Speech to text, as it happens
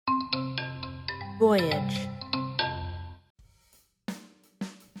Voyage.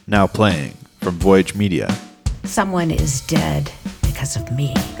 Now playing from Voyage Media. Someone is dead because of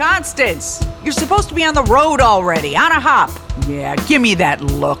me. Constance, you're supposed to be on the road already, on a hop. Yeah, give me that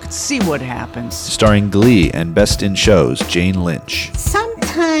look. See what happens. Starring Glee and Best in Shows Jane Lynch.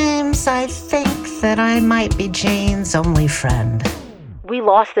 Sometimes I think that I might be Jane's only friend. We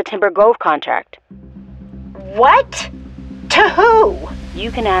lost the Timber Grove contract. What? To who?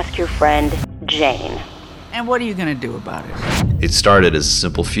 You can ask your friend, Jane. And what are you going to do about it? It started as a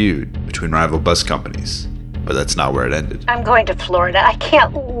simple feud between rival bus companies, but that's not where it ended. I'm going to Florida. I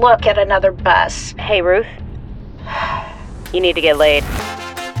can't look at another bus. Hey, Ruth. You need to get laid.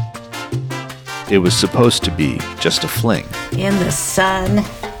 It was supposed to be just a fling. In the sun,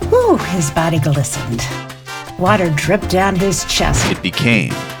 his body glistened. Water dripped down his chest. It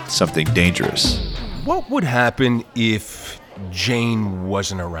became something dangerous. What would happen if Jane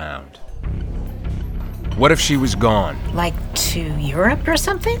wasn't around? What if she was gone? Like to Europe or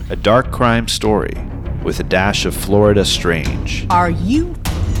something? A dark crime story with a dash of Florida strange. Are you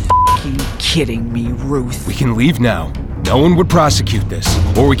f***ing kidding me, Ruth? We can leave now. No one would prosecute this.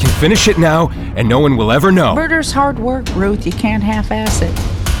 Or we can finish it now, and no one will ever know. Murder's hard work, Ruth. You can't half-ass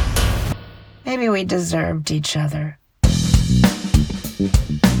it. Maybe we deserved each other.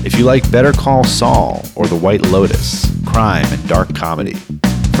 If you like Better Call Saul or The White Lotus, crime and dark comedy.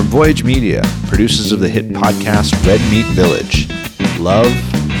 From Voyage Media, producers of the hit podcast Red Meat Village. Love,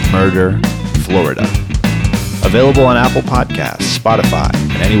 Murder, Florida. Available on Apple Podcasts, Spotify,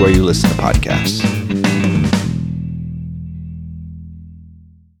 and anywhere you listen to podcasts.